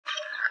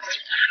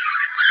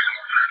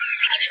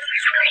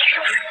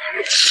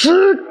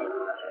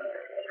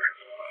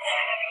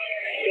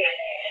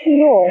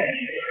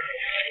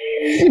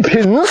你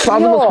凭啥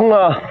这么冲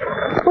啊？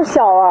不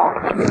小啊！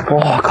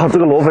哇靠，这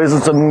个罗非是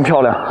真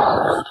漂亮。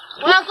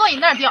我要坐你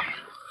那儿钓。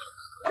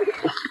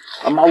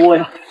啊骂我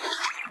呀！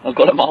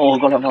过来骂我，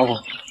过来骂我！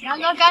杨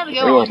哥杆子给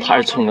我。哎呦，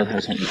太冲了，太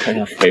冲！你看一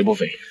下肥不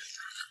肥？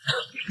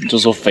你就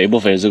说肥不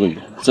肥这个鱼，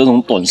这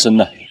种短身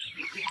的，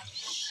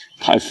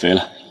太肥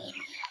了。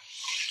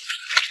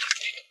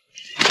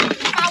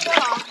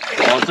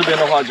这边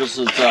的话就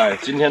是在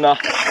今天呢，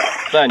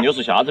在牛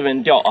鼠峡这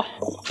边钓啊。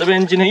这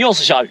边今天又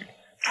是下雨，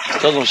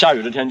这种下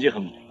雨的天气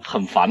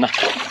很烦呐。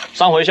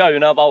上回下雨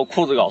呢，把我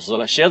裤子搞湿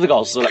了，鞋子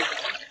搞湿了。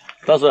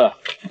但是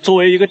作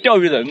为一个钓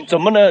鱼人，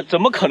怎么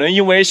可能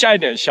因为下一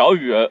点小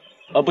雨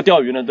而不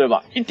钓鱼呢？对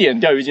吧？一点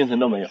钓鱼精神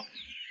都没有。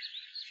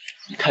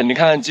你看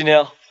看今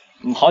天，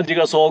好几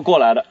个说过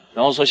来的，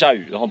然后说下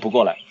雨，然后不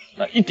过来，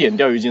一点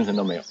钓鱼精神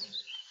都没有。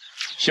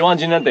希望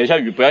今天等一下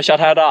雨不要下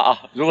太大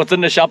啊！如果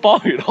真的下暴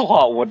雨的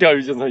话，我钓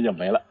鱼精神也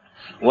没了，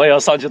我也要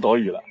上去躲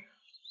雨了。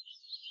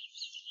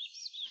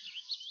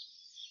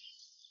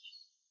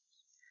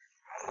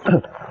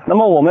那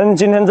么我们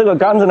今天这个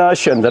杆子呢，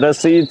选择的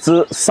是一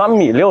只3.6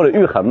米的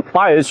玉衡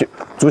8H，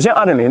 主线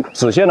2.0，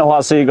子线的话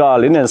是一个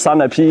0.3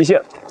的 P1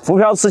线，浮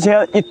漂吃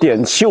铅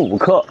1.75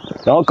克，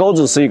然后钩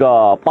子是一个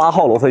8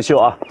号罗非绣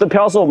啊。这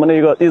漂是我们的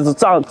一只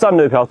战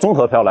略漂，综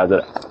合漂来着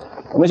的。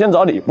我们先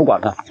找理，不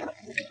管它。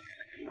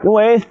因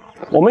为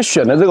我们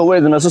选的这个位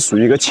置呢是属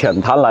于一个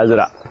浅滩来着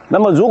的，那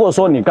么如果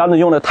说你杆子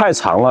用的太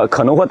长了，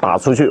可能会打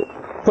出去，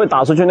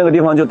那个地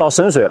方就到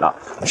深水了。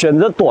选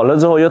择短了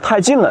之后又太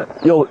近了，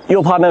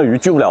又怕那个鱼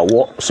聚不了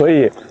窝，所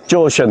以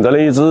就选择了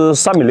一只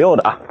3.6米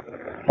的啊。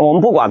我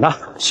们不管它，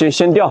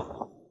先钓。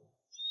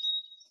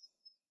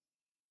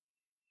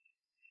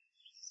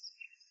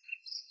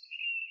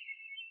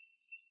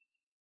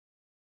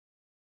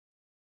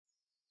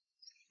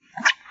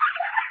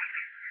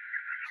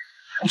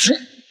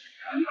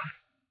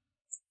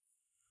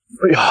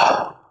哎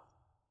呀，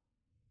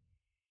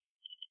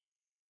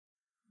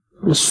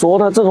你说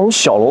它这种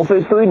小罗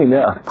非堆里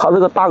面啊，它这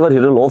个大个体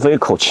的罗非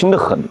口轻得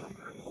很，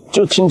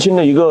就轻轻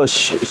的一个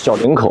小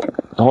领口，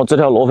然后这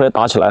条罗非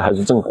打起来还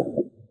是正好，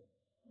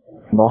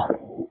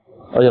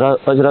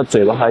而且它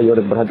嘴巴还有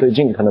点不太对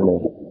劲，看到没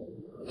有？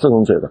这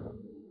种嘴巴，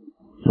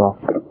是吧？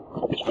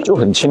就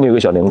很轻的一个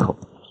小领口，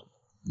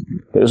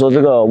比如说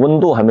这个温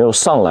度还没有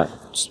上来，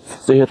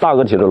这些大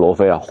个体的罗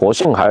非啊，活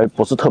性还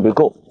不是特别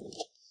够。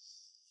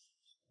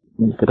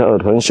给它耳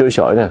臀修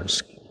小一点，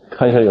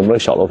看一下有没有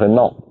小罗非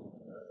闹。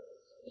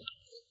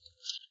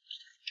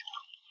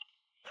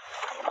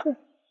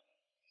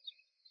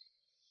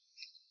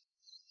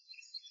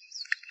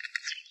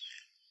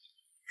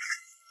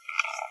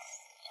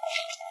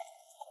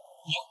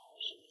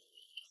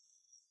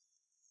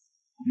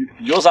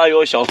有啥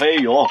有？小飞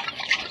有。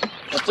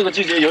这个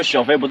季节有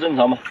小飞不正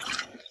常吗？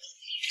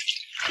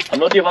很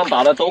多地方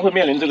打的都会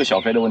面临这个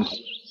小飞的问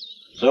题，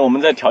所以我们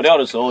在调钓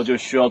的时候就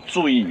需要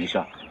注意一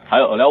下。还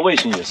有饵料味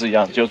型也是一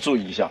样，就注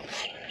意一下。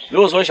如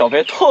果说小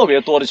飞特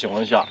别多的情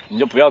况下，你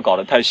就不要搞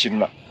得太腥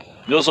了。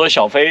如果说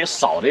小飞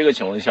少的一个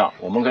情况下，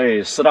我们可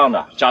以适当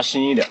的加腥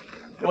一点。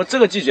因为这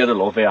个季节的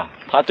罗非啊，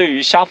它对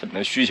于虾粉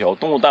的需求、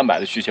动物蛋白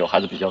的需求还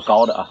是比较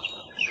高的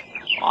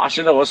啊。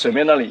现在我水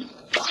面那里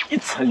一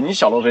层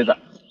小罗非仔，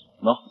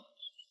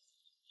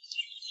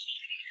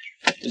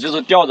也就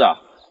是吊着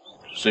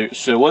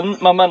水温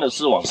慢慢的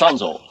是往上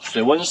走，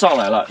水温上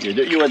来了，也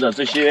就意味着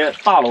这些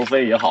大罗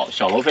非也好，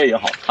小罗非也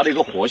好，它的一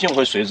个活性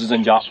会随之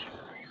增加。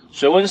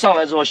水温上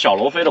来之后，小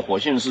罗非的活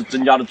性是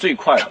增加的最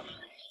快的，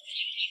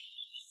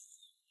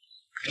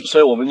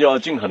所以我们就要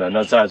尽可能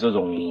的在这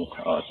种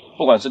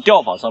不管是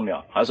钓法上面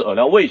啊，还是饵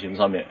料味型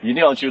上面，一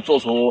定要去做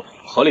出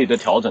合理的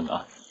调整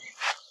啊。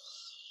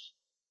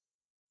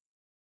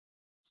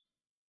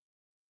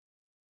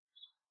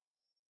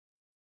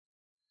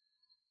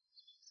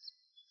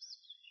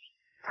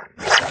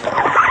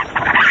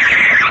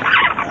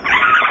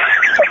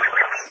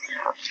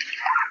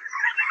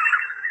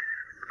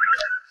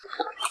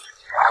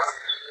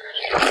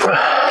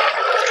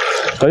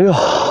哎呦，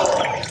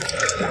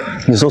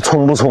你说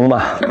冲不冲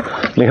嘛？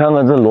你看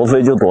看这罗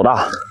非就多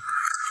大，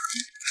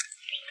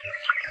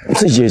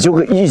这也就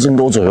个1斤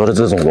多左右的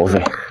这种罗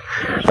非。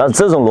但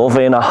这种罗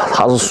非呢，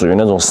它是属于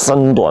那种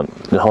身短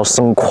然后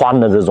身宽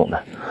的这种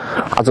的，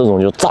它这种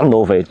就战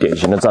斗非，典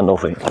型的战斗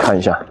非。看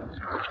一下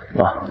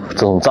这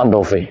种战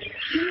斗非，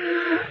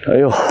哎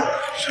呦，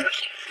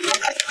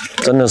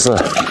真的是，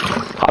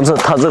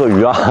它这个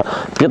鱼啊，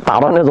比打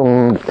到那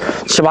种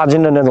7、8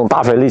斤的那种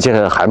大肥力气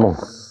还猛。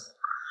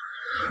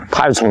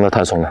太冲了，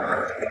太冲了！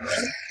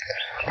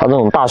它这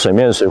种大水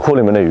面水库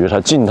里面的鱼，它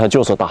劲它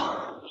就是大。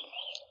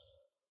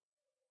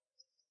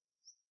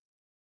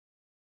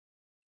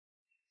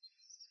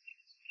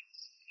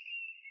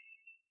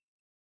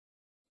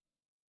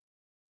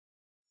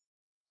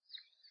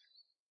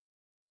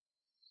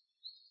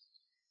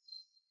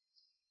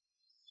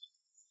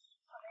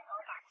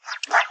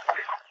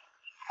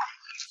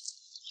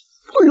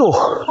哎呦！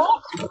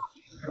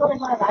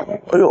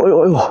哎呦！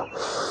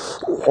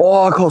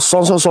哇靠，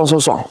爽！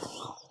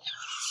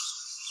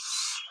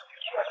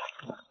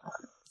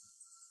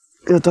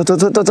等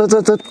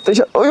一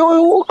下，哎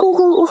呦，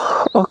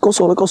够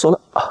手了！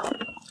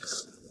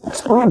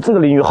这个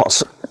鲮鱼好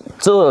吃，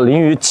这鲮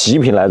鱼极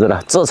品来着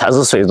的，这才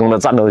是水中的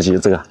战斗机。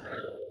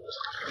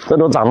这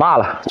都长大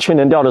了，去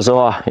年钓的时候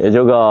啊，也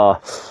就个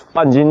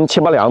半斤7、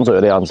8两左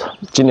右的样子，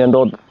今年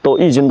都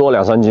1斤多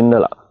2、3斤的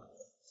了。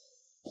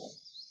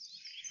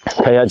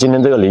看一下今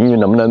天这个鲮鱼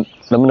能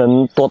不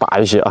能多打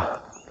一些啊？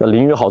这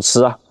鲮鱼好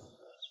吃啊！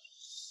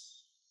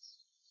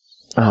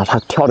啊，他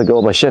跳的给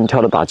我把线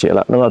跳的打结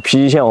了。那么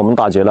P1线我们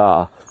打结了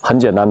啊，很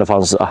简单的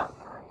方式啊，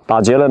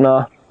打结了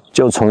呢，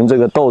就从这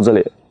个豆这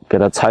里给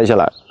它拆下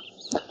来，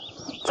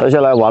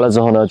完了之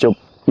后呢，就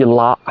一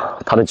拉，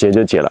它的结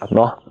就解了，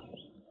喏，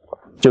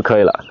就可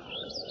以了。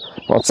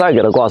我再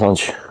给它挂上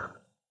去，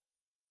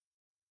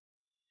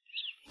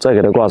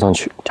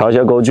调一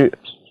下钩具，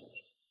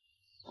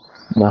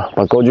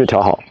把钩具调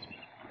好。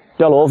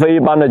钓罗非一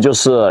般的就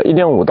是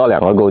1.5到2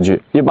个钩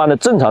具，一般的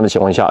正常的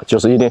情况下就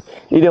是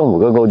1.5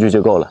个钩具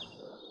就够了，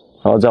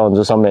然后再往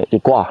这上面一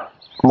挂，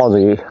帽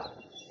子一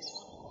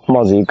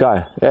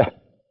盖，哎，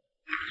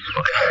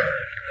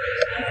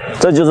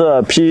这就是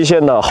P1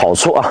线的好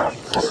处啊，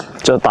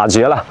就打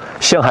结了，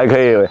线还可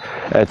以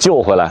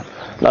救回来。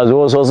那如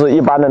果说是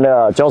一般的那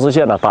个胶丝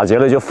线呢，打结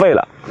了就废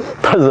了。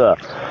但是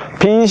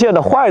P1线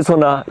的坏处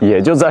呢，也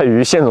就在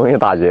于线容易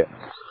打结，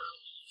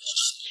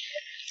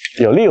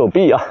有利有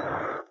弊啊。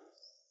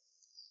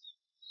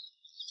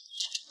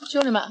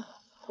兄弟们，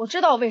我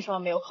知道为什么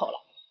没有口了，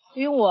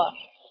因为我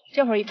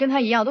这会儿跟他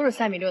一样都是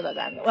3.6米的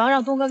杆子，我要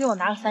让东哥给我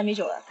拿个3.9米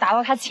的，打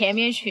到他前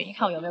面去，你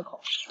看我有没有口？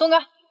东哥，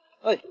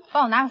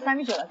帮我拿个3.9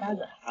米的杆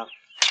子。啊，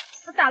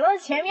我打到他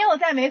前面我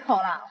再没口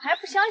了，我还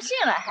不相信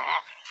了还。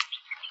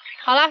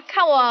好了，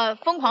看我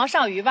疯狂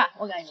上鱼吧，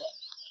我感觉，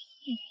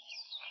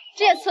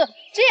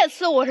这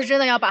次我是真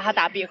的要把他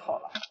打闭口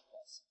了。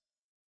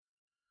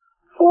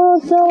我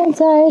走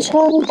在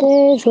长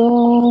街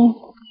中，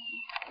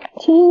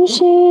听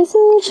戏子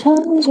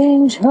唱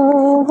惊愁，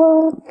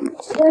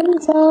闲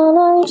杂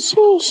来细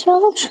小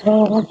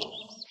愁，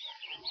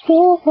别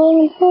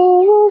风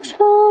不如长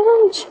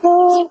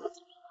秋。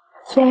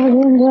家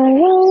人端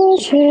让我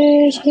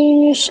去，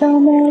情侣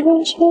上马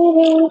人去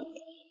留。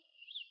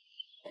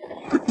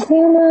我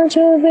拿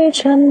着杯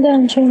盏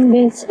灯，准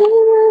备在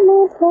那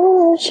木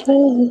头起，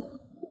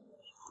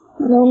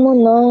能不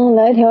能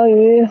来条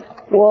鱼？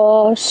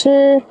我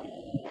是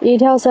一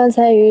条酸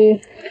菜鱼。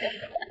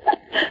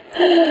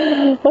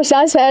我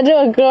想起来这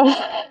个歌，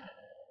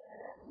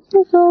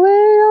无所谓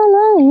绕了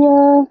呀。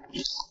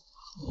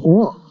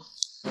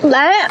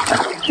来，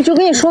我就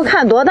跟你说，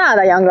看多大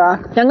的杨哥，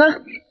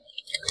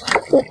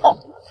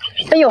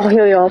哎呦，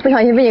不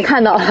小心被你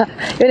看到了，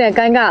有点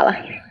尴尬了。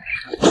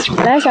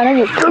来，小的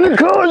你，跟你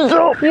开玩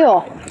笑。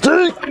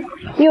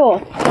哟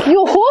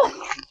嚯！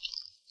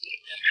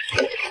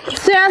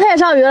虽然他也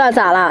上鱼了，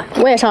咋了？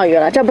我也上鱼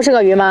了，这不是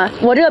个鱼吗？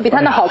我这个比他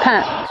那好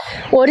看，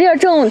我这个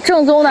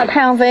正宗的太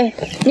阳飞，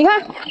你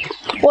看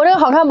我这个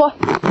好看不？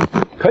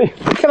可以，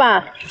是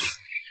吧？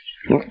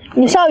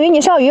你上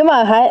鱼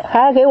嘛，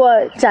还给我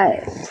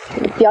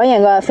表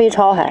演个飞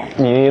超还？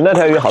你那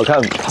条鱼好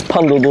看，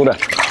胖嘟嘟的。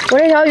我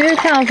这条鱼是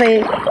太阳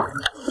飞，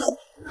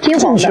金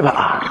黄的。进去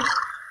吧，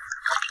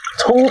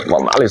冲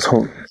往哪里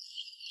冲？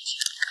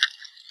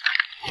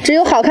只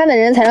有好看的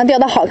人才能钓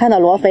到好看的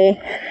罗非。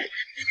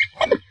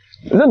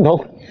认同，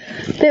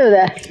对不对？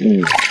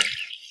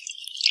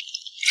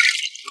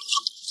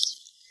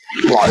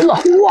来了，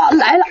哇，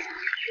来了，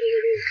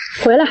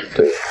回来。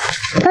对，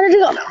但是这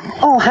个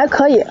还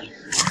可以，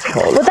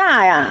不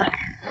大呀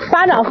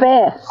，8掌飞。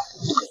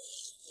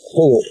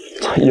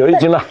有1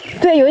斤了。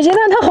对，有1斤，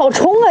但是它好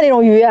冲啊，这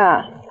种鱼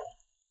啊，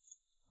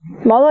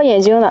毛到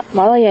眼睛了。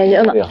哎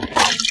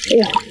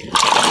呀，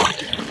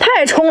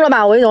太冲了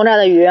吧！我一种这样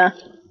的鱼。来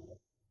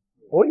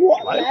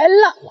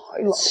了，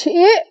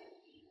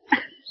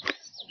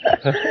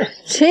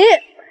起，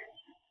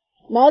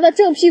毛的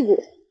正屁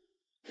股，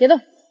别动，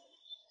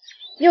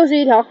又是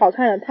一条好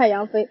看的太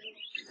阳飞。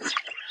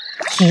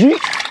起，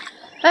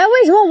哎，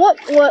为什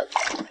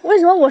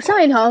么我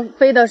上一条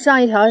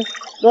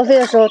罗非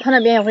的时候，他那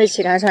边也会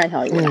起竿上一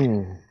条鱼？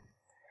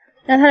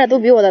但他俩都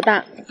比我的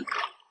大。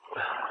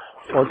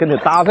我跟你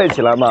搭配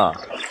起来嘛。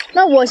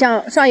那我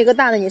想上一个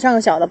大的，你上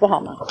个小的不好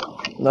吗？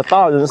那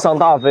大人上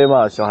大飞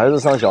嘛，小孩子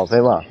上小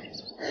飞嘛。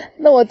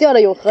那我钓的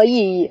有何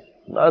意义？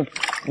那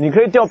你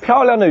可以钓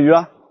漂亮的鱼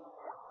啊，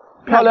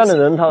漂亮的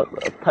人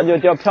他就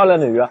钓漂亮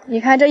的鱼啊。你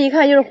看这一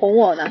看就是哄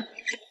我呢。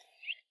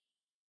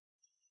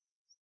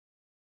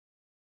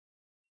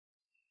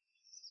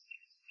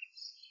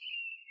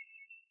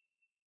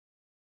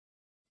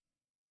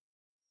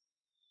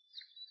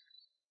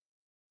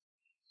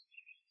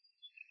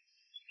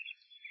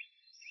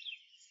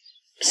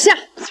下，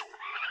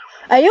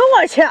哎呦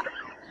我去！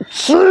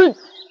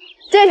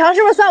这条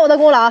是不是算我的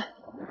功劳？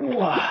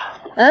哇！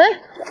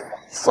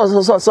算，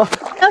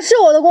那是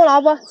我的功劳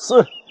不？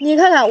是。你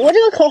看看我这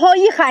个口号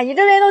一喊，你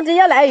这边都直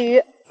接来鱼。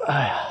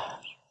哎呀，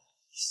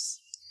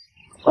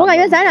我感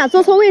觉咱俩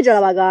坐错位置了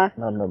吧，哥？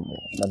那没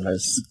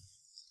事。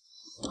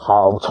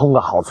好冲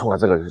啊，好冲啊！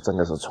这个鱼真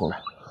的是冲的，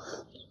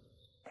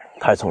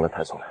太冲了，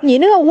太冲了。你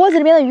那个窝子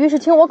里面的鱼是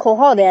听我口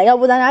号的呀，要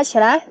不咱俩起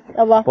来？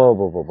要不？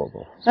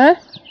不。嗯。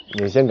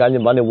你先赶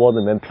紧把你窝子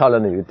里面漂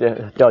亮的鱼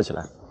钓起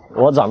来。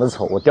我长得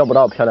丑，我钓不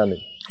到漂亮的鱼。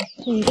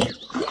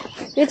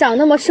你长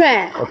那么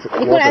帅，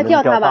你过来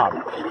钓它吧。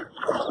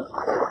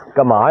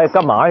干嘛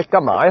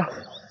呀？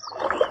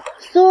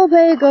锁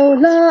背勾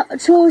勒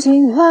出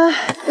情花，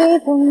一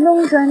风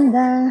浓转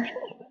淡。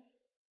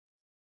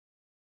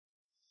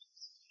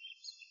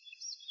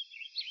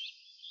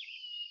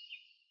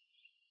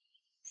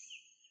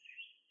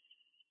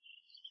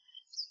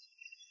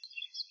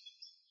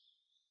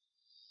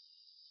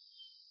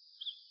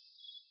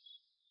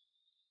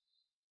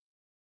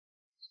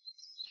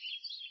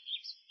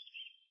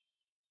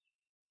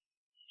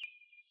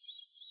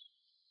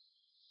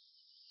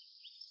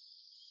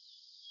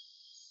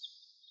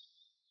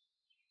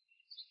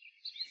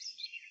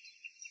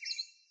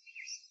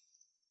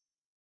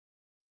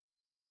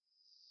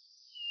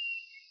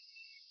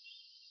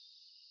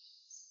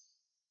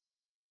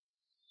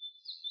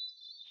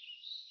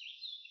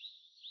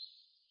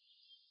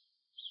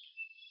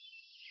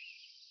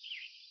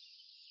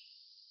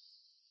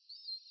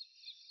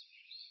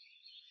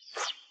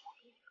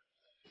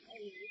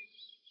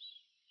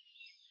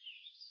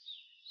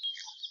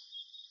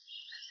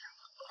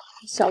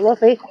小罗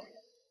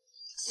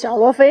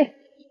非，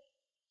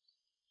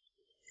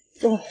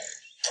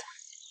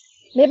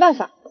没办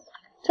法，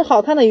这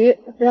好看的鱼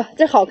不是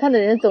这好看的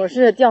人总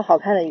是钓好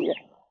看的鱼，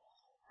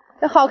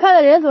这好看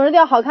的人总是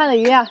钓好看的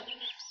鱼啊。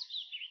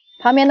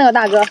旁边那个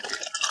大哥，哎，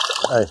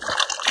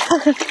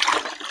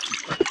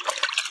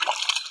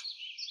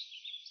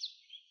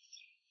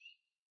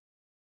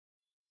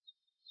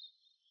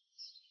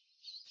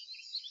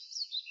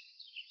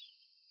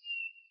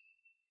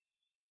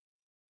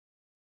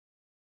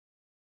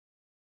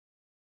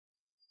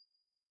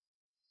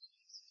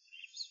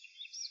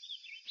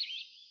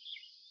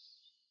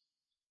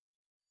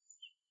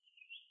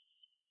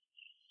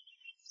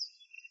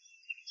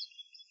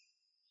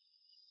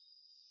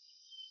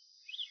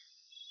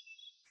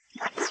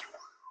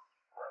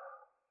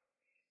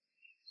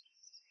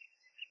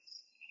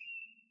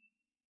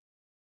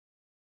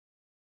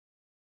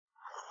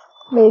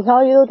每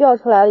条鱼都钓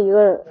出来了一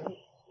个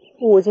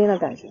5斤的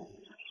感觉，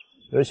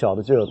有小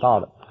的就有大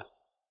的。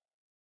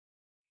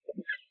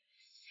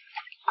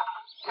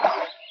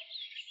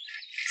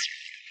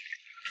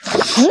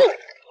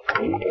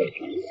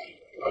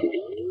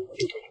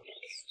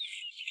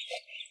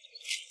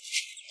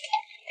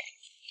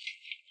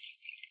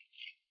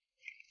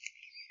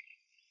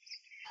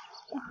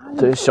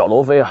这些小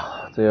罗非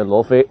啊，这些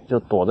罗非就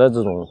躲在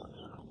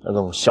那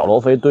种小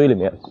罗非堆里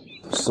面，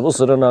时不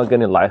时的呢给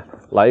你来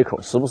一口，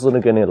时不时的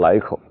给你来一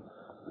口。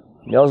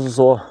你要是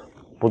说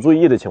不注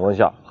意的情况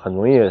下，很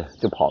容易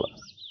就跑了，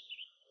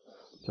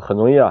就很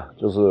容易啊，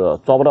就是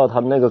抓不到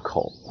它的那个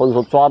口，或者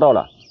说抓到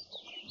了，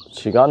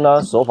起竿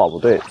呢手法不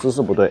对，姿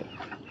势不对，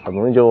很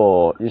容易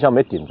就一下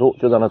没顶住，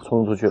就让它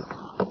冲出去了。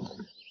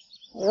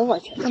哎呦我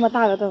去，这么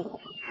大个洞！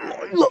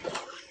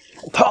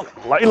他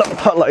来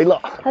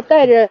了！他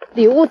带着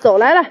礼物走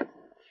来了。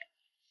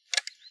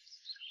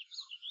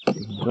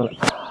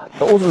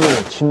都是这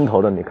种青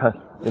头的，你看，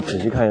你仔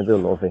细看一下这个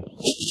罗非，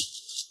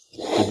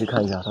仔细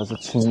看一下，它是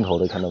青头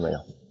的，看到没有？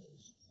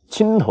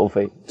青头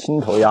飞，青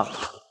头鸭。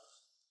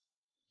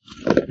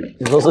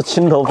你说是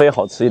青头飞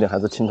好吃一点，还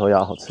是青头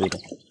鸭好吃一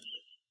点？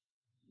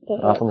对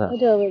啊，凤彩，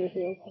这个位置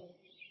是有可能。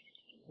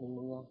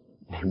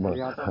柠檬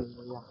鸭，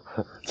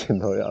青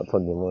头鸭做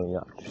柠檬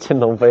鸭，青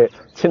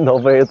头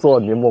飞做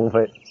柠檬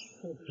飞。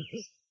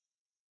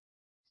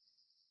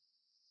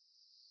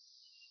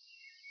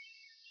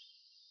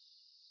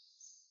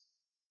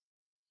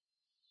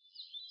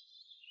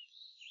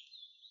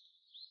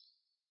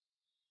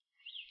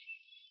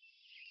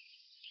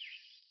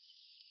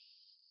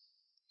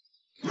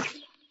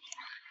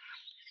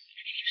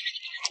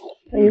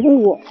哎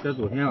呦，这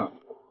昨天啊，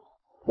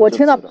我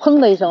听到砰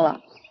的一声了，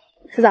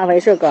是咋回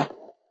事，哥？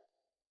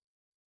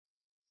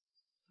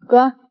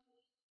哥，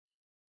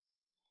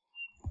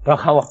不要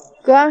看我，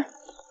哥，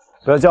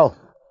不要叫我。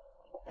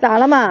咋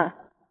了嘛？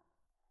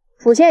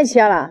主线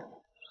切了。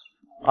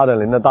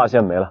2.0的大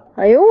线没了。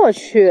哎呦我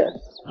去！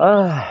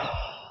哎，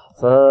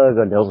这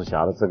个牛鼠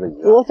峡的这个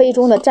鱼，罗非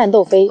中的战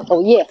斗飞，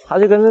哦耶！它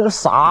就跟那个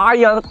啥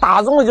一样，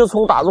打中了就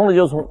冲，打中了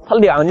就冲，它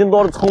2斤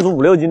多的冲出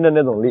5、6斤的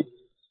那种力，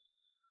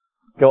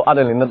给我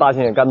2.0的大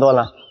线也干断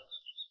了。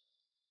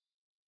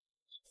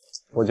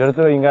我觉得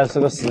这个应该是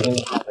个10斤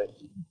的大飞。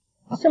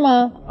是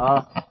吗？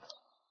啊，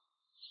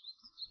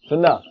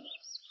真的。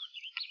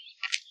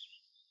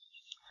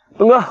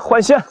东哥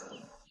换线，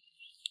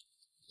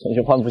重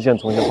新换副线，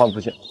重新换副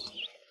线。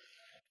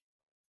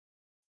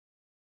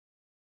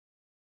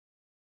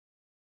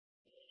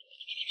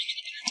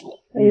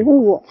哎呦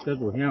我！这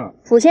昨天啊，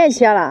主线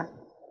切了。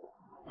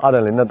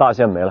2.0的大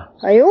线没了。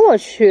哎呦我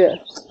去！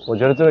我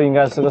觉得这个应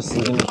该是个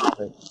10斤的大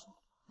飞。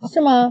是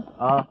吗？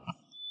啊，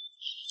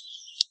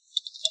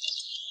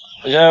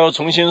我现在又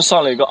重新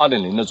上了一个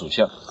2.0的主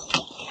线，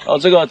然后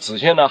这个子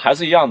线呢还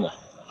是一样的，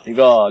一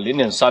个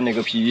0.3的一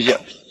个 P1 线，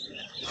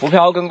浮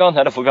漂跟刚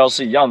才的浮漂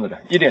是一样的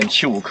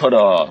，1.75克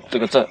的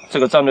这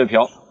个战队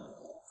漂。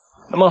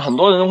那么很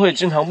多人会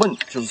经常问，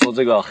就是说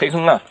这个黑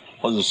坑啊，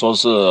或者说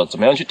是怎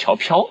么样去调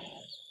漂？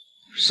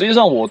实际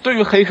上我对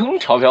于黑坑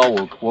调漂，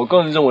我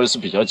个人认为是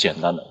比较简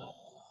单的，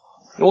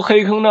因为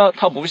黑坑呢，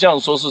它不像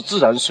说是自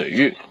然水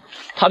域，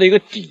它的一个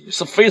底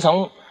是非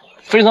常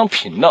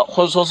平的，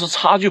或者说是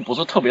差距不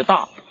是特别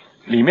大，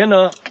里面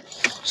呢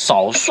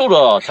少数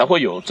的才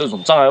会有这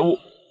种障碍物，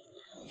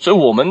所以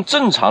我们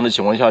正常的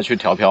情况下去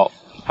调漂，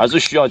还是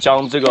需要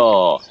将这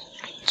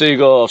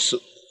个是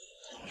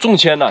重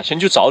铅呢先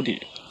去找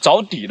底，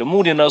找底的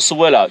目的呢是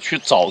为了去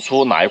找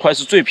出哪一块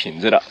是最平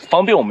着的，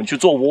方便我们去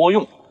做窝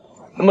用。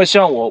那么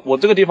像我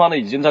这个地方呢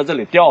已经在这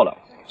里钓了，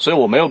所以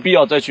我没有必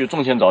要再去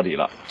重铅找底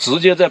了，直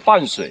接在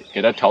半水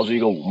给它调出一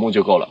个5目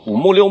就够了，5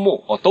目6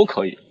目都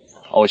可以。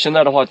我现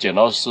在的话捡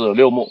到是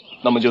6目，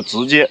那么就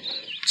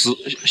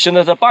现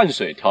在在半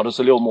水调的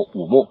是6目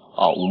5目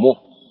5目，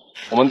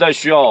我们再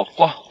需要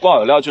挂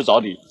饵料去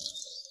找底，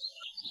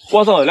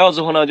挂上饵料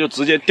之后呢，就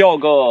直接钓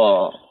个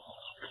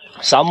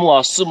3目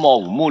4目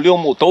5目6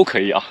目都可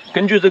以啊。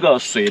根据这个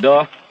水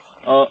的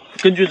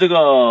根据这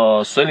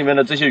个水里面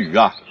的这些鱼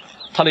啊，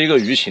它的一个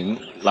鱼情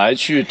来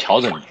去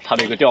调整它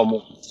的一个钓目。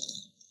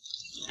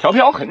调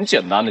漂很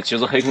简单的，其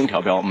实黑坑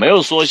调漂没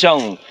有说像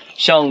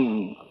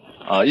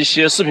一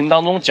些视频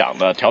当中讲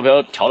的调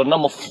漂调的那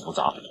么复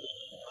杂。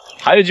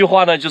还有一句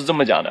话呢，就是这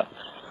么讲的：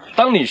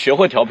当你学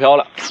会调漂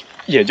了，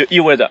也就意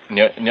味着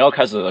你要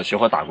开始学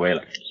会打龟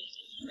了。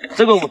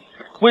这个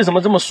为什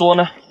么这么说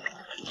呢？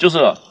就是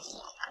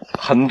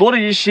很多的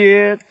一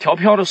些调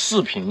漂的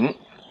视频，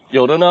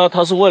有的呢，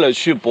它是为了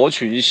去博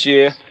取一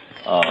些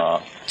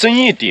争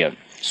议点，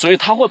所以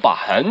他会把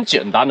很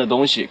简单的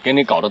东西给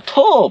你搞得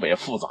特别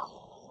复杂。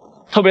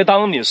特别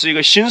当你是一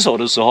个新手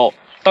的时候，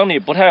当你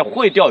不太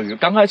会钓鱼，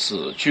刚开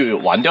始去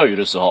玩钓鱼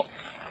的时候，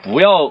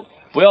不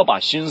要把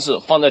心思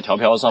放在调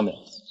漂上面。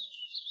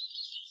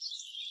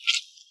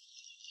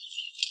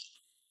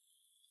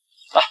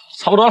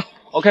差不多了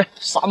 ，OK，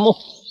 3目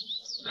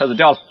开始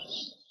钓了。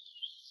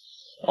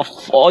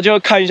我就要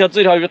看一下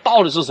这条鱼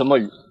到底是什么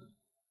鱼，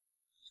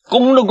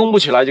攻都攻不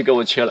起来就给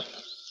我切了。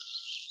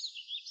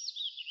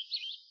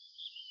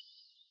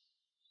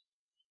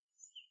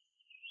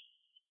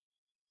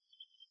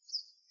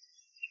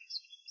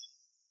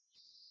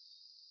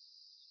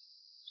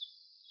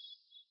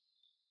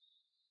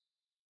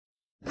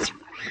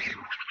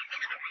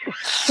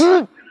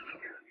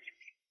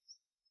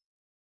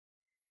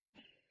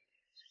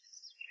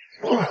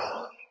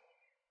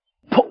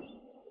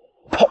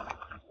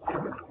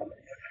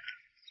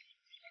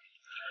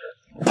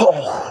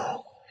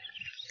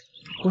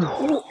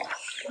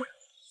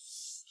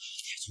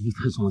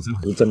太冲了，这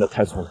个鱼真的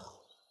太冲了。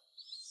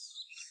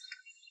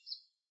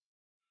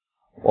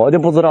我就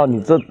不知道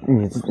你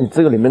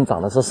这个里面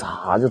长的是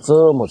啥，就这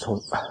么冲。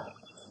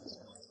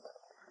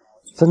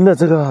真的，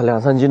这个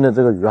2、3斤的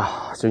这个鱼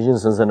啊，就硬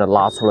生生的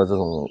拉出了这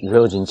种5、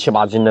6斤、7、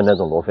8斤的那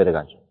种罗非的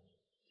感觉，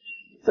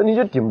这你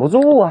就顶不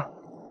住啊！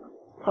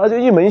它就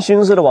一门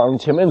心思的往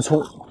前面冲，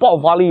爆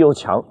发力又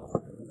强。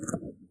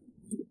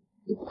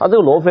它这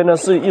个罗非呢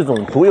是一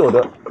种独有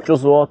的，就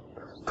是说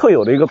特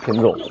有的一个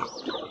品种，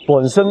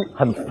本身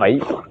很肥，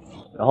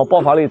然后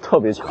爆发力特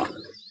别强，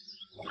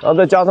然后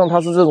再加上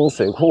它是这种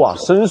水库啊，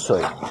深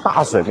水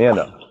大水面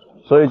的，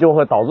所以就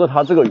会导致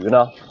它这个鱼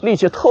呢力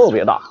气特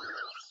别大。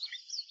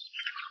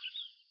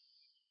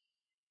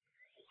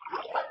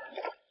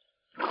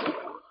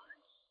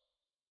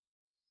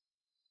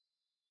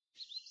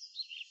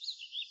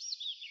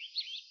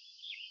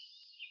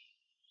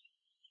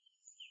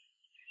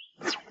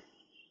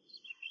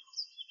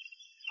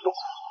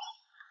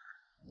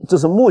这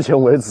是目前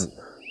为止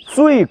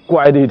最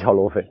乖的一条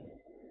罗非。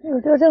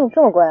这个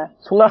这么乖？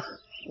冲啊！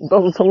你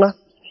倒是冲啊！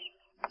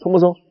冲不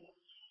冲？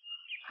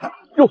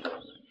哟，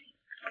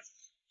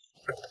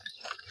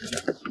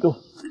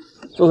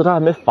就是他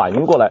还没反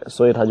应过来，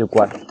所以他就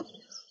乖。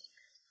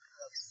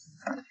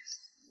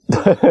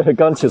对，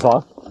刚起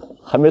床，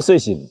还没睡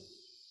醒，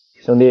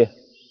兄弟，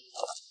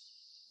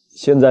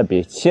现在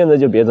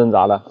就别挣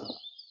扎了。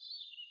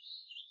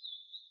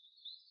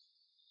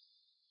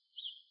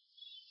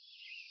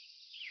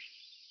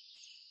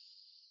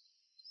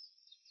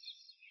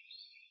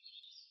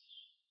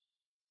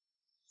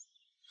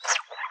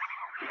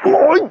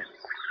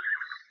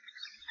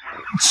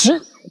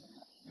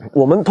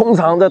我们通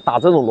常在打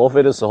这种罗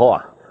非的时候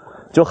啊，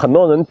就很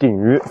多人顶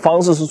鱼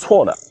方式是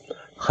错的，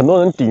很多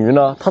人顶鱼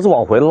呢，他是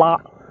往回拉。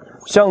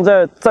像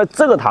在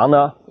这个塘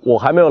呢，我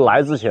还没有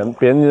来之前，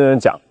别人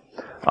讲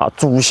啊，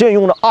主线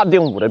用了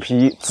2.5的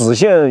P1，子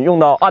线用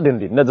到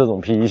2.0的这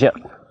种 P1 线。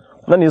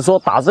那你说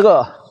打这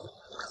个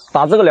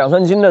2、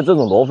3斤的这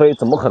种罗非，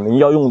怎么可能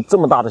要用这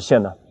么大的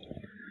线呢？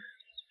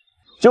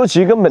究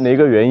其根本的一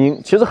个原因，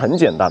其实很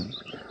简单。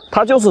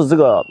它就是这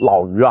个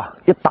老鱼啊，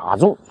一打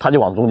中它就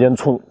往中间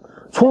冲，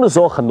冲的时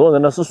候很多人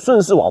呢是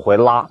顺势往回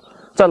拉，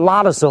在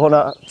拉的时候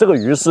呢，这个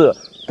鱼是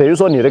等于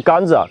说你的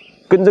杆子啊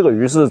跟这个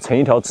鱼是成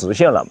一条直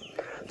线了。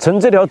成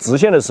这条直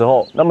线的时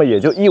候，那么也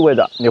就意味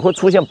着你会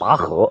出现拔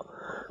河。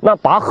那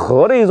拔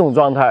河的一种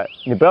状态，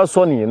你不要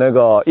说你那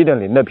个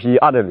 1.0 的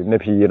P1、2.0 的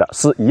P1 的，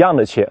是一样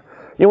的切，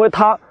因为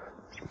它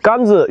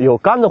杆子有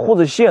杆子或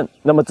者线，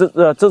那么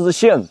这支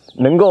线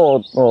能够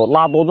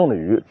拉多重的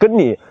鱼，跟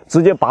你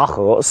直接拔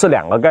河是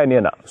两个概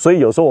念的。所以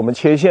有时候我们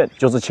切线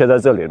就是切在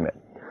这里面。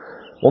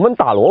我们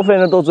打罗非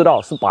呢都知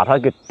道是把它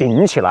给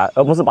顶起来，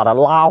而不是把它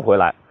拉回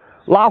来。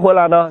拉回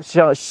来呢，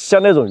像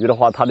那种鱼的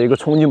话，它的一个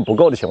冲劲不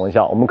够的情况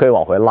下，我们可以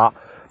往回拉。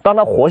当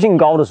它活性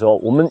高的时候，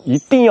我们一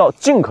定要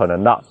尽可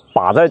能的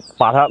把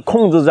它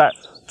控制在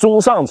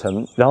中上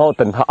层，然后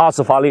等它2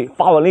次发力，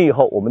发完力以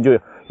后，我们就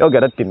要给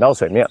它顶到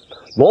水面。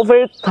罗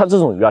非它这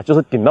种鱼啊，就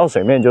是顶到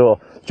水面就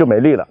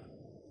没力了。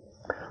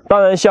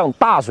当然，像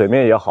大水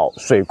面也好，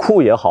水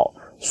库也好，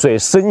水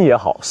深也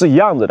好，是一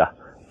样子的。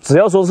只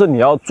要说是你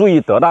要注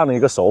意得当的一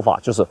个手法，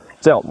就是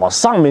这样往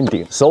上面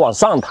顶，手往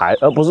上抬，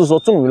而不是说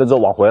中鱼了之后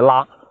往回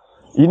拉，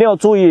一定要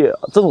注意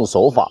这种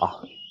手法啊。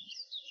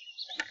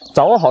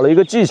掌握好了一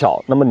个技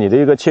巧，那么你的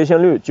一个切线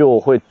率就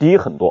会低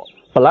很多。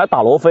本来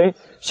打罗非，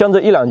像这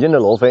1-2斤的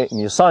罗非，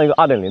你上一个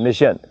2.0的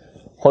线，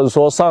或者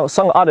说上个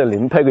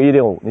2.0配个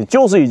1.5，你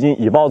就是已经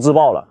以暴制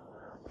暴了。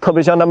特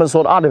别像他们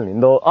说的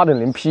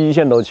2.0 P1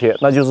 线都切，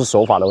那就是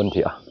手法的问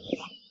题啊。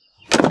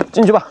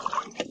进去吧。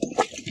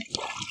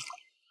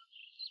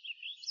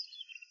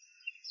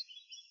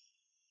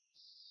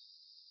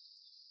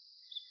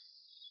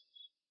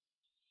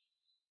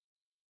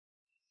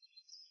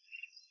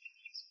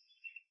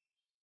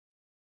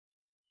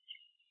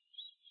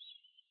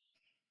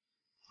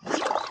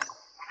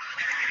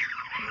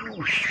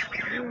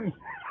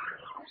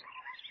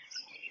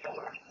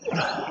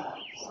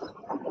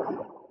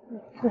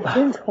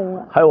真冲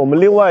啊！还有我们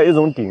另外一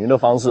种顶鱼的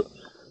方式，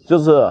就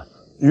是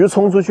鱼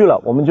冲出去了，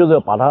我们就是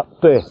把它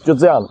就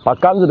这样把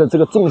杆子的这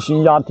个重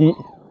心压低，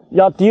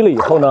压低了以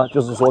后呢，就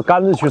是说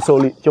杆子去受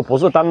力，就不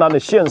是单单的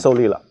线受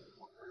力了。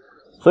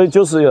所以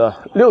就是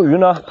遛鱼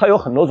呢，它有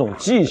很多种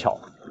技巧。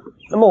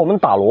那么我们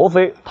打罗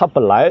非，它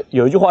本来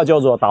有一句话叫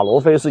做打罗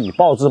非是以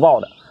暴制暴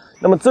的。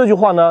那么这句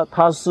话呢，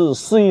它是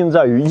适应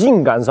在于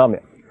硬杆上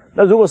面。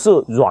那如果是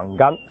软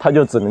杆，它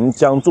就只能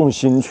将重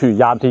心去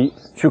压低，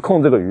去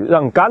控这个鱼，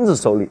让杆子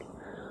受力。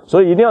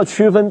所以一定要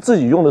区分自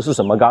己用的是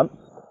什么杆。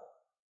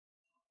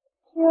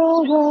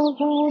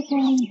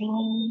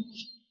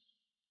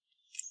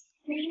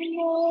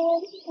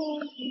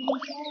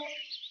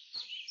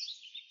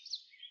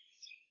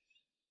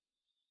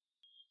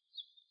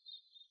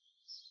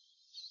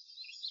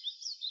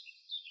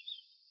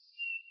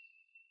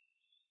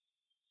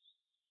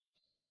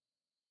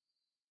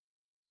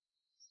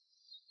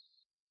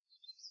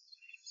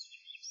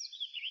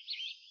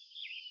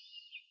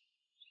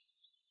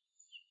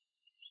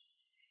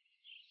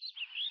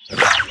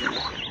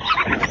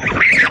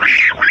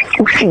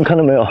你看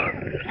到没有？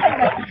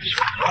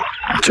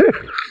去！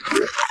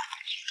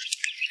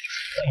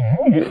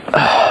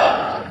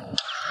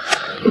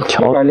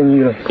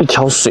一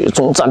条水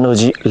中战斗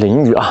机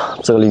鲮鱼啊，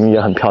这个鲮鱼也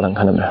很漂亮，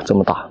看到没有？这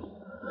么大，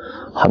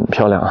很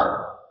漂亮啊！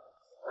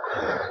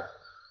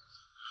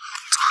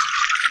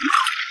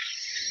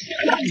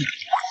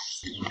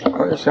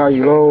快下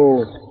雨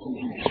喽！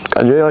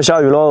感觉要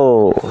下雨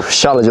喽，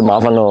下了就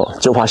麻烦喽，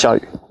就怕下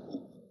雨。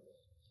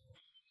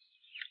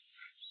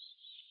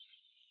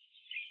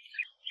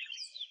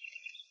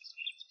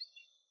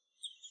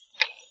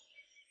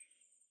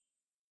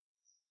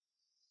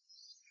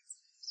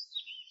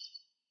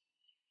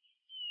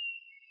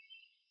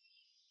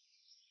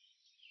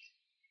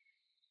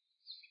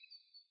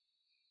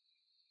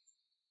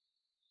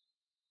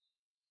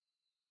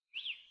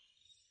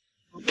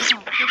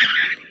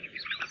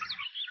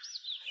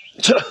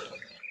去了。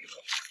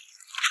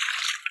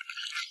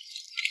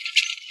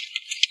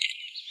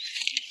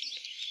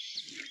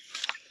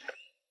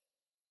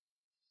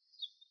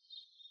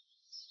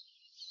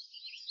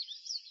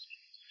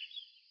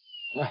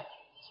来，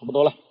差不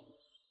多了。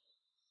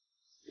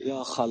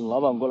要喊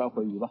老板过来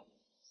回鱼吧。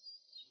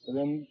这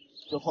边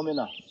这后面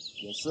呢，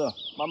也是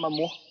慢慢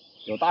摸，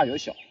有大有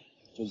小，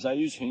就是在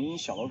一群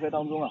小罗非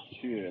当中啊，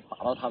去打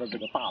到它的这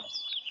个大的。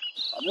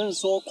反正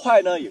说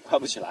快呢也快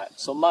不起来，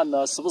说慢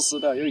呢时不时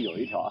的又有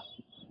一条啊。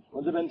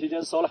我这边提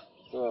前收了，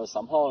这个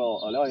散炮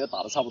饵料也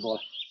打得差不多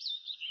了，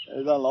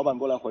让老板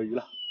过来回鱼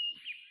了。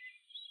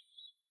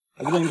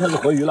我这边开始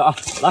回鱼了啊，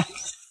来。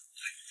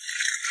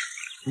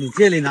你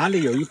这里哪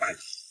里有100？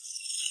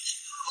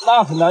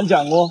那很难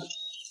讲哦。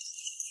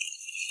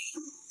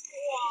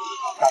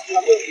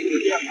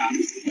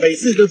每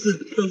次都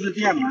是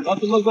这样啊。然后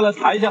东哥过来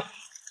抬一下。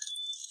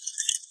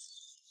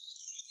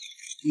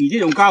你这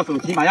种高手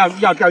起码要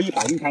钓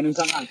100斤才能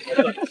上岸。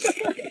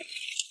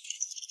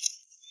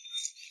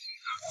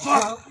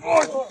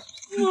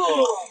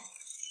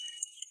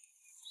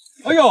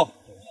哎呦，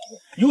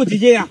鱼货几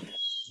斤呀？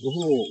鱼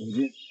货5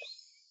斤。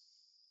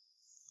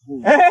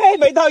哎，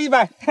没到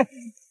100，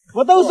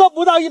我都说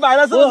不到100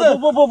了，是不是？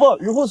不，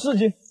鱼货4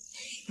斤。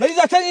等一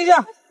下，等一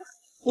下，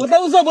我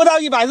都说不到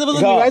100，是不是？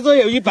你还说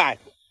有100？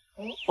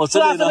我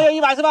这里这里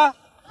有100是吧？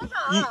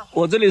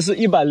我这里是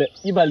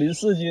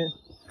104斤。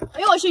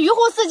哎呦我去，鱼护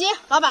4斤，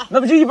老板，那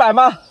不就100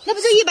吗？那不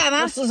就100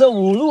吗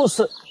？45入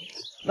是，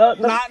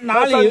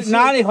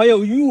哪里还有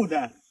入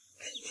的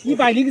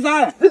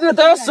？103，这个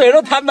等水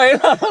都弹没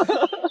了。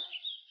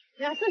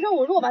呀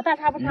，45入吧，大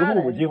差不差。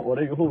鱼护5斤，我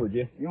的鱼护5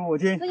斤，鱼护5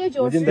斤，那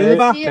就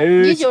98，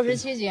你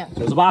97斤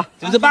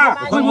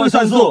，98，会不会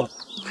算数？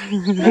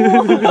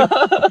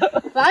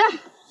完了，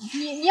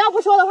你要不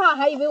说的话，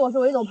还以为我是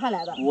韦总派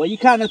来的。我一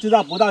看就知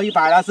道不到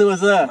100了，是不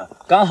是？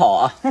刚好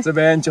啊，这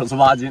边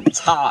98斤，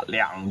差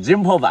2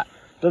斤破100。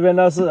这边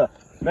呢是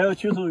没有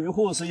去除鱼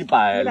护，是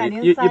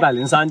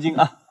103斤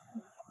啊。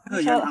这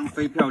个羊汤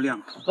飞漂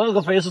亮，这个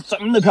飞是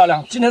真的漂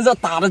亮。今天这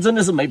打的真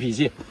的是没脾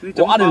气。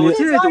我2.0，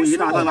这种鱼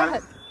打上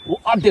来。我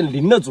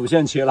2.0的主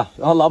线切了，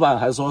然后老板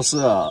还说是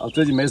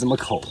最近没什么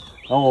口，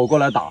然后我过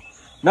来打。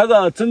那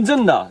个真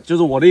正的就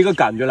是我的一个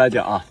感觉来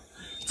讲啊，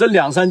这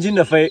2、3斤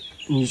的飞，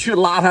你去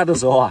拉它的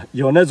时候啊，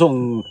有那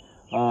种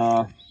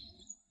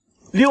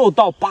6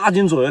到8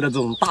斤左右的这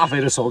种大飞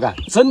的手感，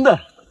真的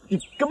你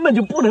根本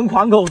就不能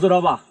舷口，知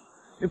道吧？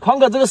你舷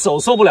口这个手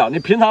受不了，你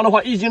平常的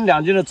话1斤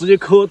2斤的直接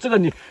磕，这个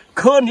你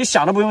磕你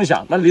想都不用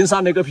想，那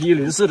03的一个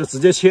P104的直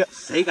接切。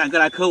谁敢过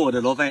来磕我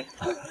的罗非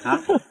啊？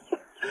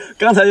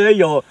刚才也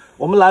有，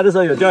我们来的时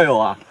候有钓友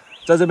啊，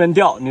在这边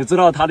钓，你知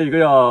道它的一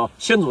个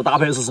线组搭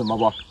配是什么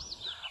不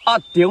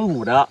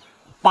？2.5的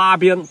8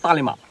边大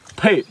力马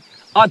配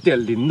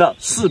2.0的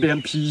4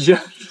边 P1线。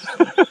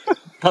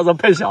他说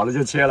配小了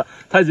就切了，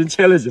他已经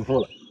切了几副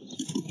了。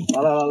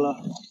来了。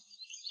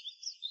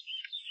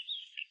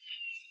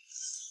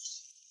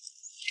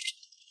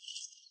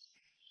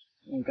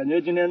感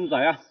觉今天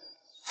咋样？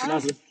徐老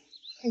师？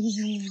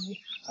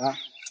啊？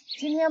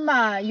今天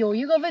吧，有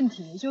一个问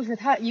题，就是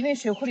它因为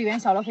水库里面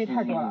小罗非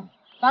太多了，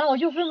完了我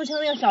就分不清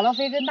那个小罗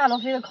非跟大罗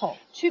非的口，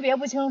区别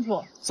不清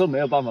楚。这没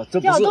有办法，这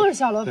不是钓都是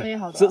小罗非，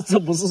好的。这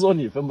不是说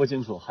你分不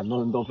清楚，很多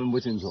人都分不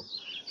清楚。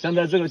像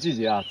在这个季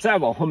节啊，再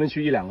往后面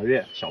去1、2个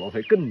月，小罗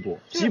非更多，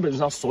基本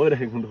上所有的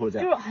黑坑都会这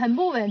样，就是很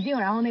不稳定，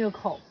然后那个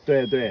口。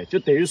对，就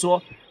等于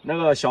说那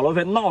个小罗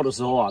非闹的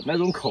时候啊，那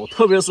种口，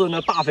特别是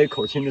那大飞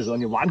口轻的时候，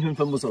你完全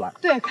分不出来。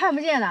对，看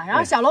不见的。然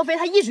后小罗非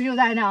它一直就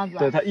在那样子，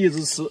对，它一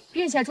直吃，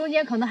并且中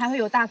间可能还会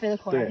有大飞的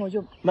口，然后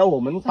就。那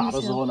我们打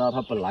的时候呢，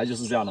它本来就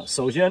是这样的。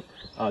首先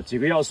几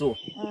个要素，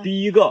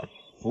第一个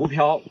浮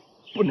漂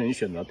不能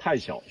选择太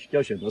小，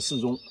要选择适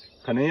中，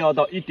可能要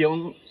到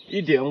1.5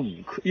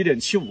克、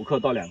1.75克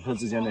到2克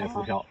之间的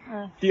浮漂。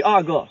第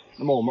二个，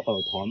那么我们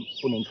饵团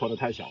不能拖得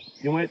太小，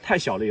因为太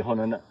小了以后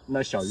呢，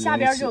那小鱼下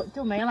边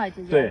就没了，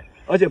直接。对，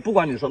而且不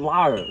管你是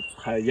拉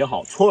饵也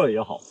好，戳饵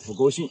也好，浮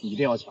钩性一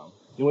定要强，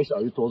因为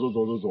小鱼啄，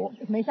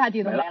没下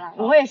地都没了。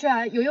我也是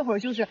啊，有一会儿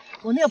就是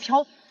我那个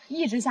漂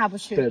一直下不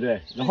去。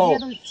对，然后直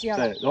接都接了。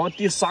对，然后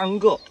第3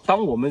个，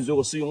当我们如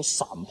果是用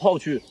散炮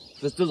去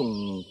这种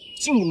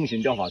进攻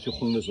型钓法去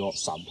轰的时候，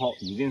散炮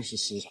一定是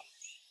湿散。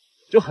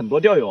就很多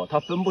钓友他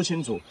分不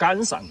清楚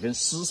干散跟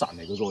湿散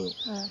的一个作用。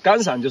干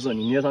散就是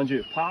你捏上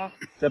去，啪，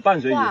在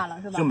半水里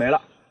就没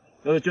了，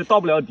就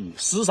到不了底。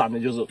湿散的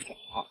就是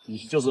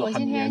就是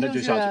很黏的就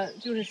下去。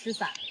就是湿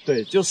散。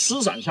对，就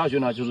湿散下去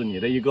呢，就是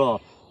你的一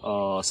个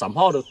散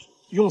炮的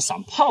用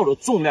散炮的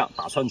重量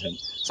打穿层，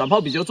散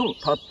炮比较重，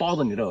它包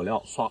着你的饵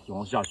料唰然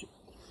后下去。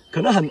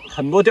可能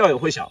很多钓友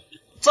会想，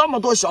这么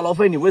多小罗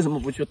非，你为什么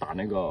不去打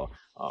那个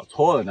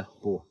戳饵呢？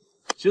不，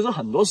其实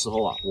很多时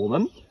候啊，我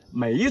们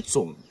每一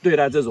种对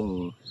待这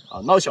种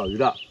闹小鱼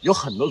的有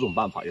很多种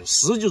办法，有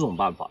10几种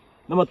办法。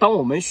那么当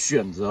我们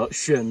选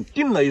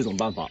定了一种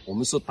办法，我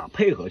们是打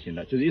配合型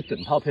的，就是一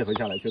整套配合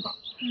下来去打。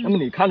那么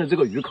你看的这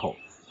个鱼口，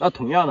那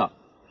同样的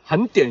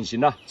很典型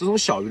的这种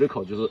小鱼的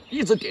口，就是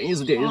一直点，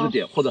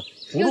或者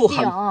幅度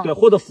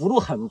或者幅度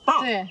很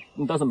大，对，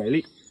但是没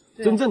力。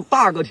真正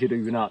大个体的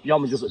鱼呢，要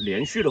么就是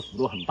连续的幅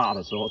度很大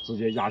的时候直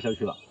接压下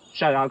去了，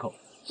下压口。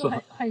是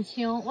很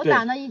轻，我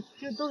打的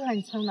就都是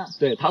很轻的。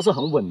对，它是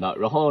很稳的。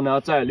然后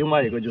呢，再另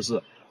外一个就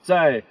是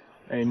在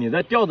你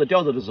在钓着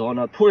的时候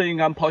呢，突然一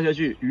竿抛下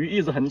去，鱼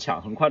一直很抢，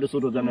很快的速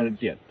度在那里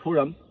点，突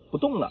然不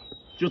动了，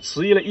就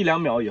迟疑了1、2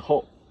秒以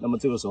后，那么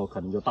这个时候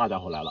可能就大家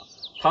伙来了。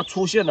它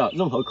出现的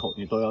任何口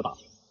你都要打，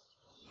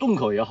洞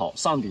口也好，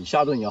上底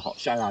下顿也好，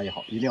下压也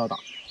好，一定要打。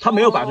它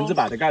没有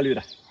100%的概率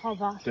的。好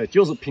吧。对，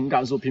就是凭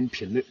杆数，凭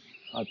频率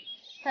啊。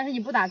但是你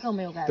不打更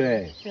没有概率。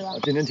对吧？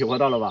今天体会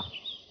到了吧？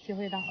体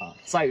会到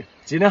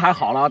今天还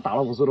好啦，打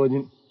了50多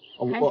斤，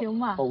还行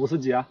吧？50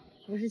几啊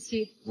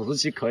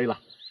？57可以了。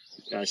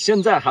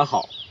现在还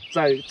好，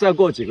再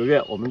过几个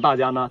月，我们大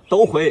家呢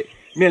都会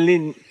面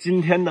临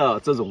今天的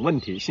这种问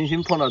题，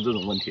新碰到这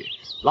种问题，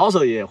老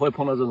手也会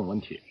碰到这种问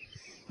题。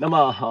那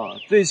么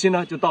这一期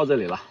呢就到这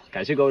里了，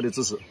感谢各位的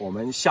支持，我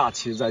们下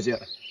期再见，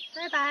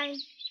拜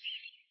拜。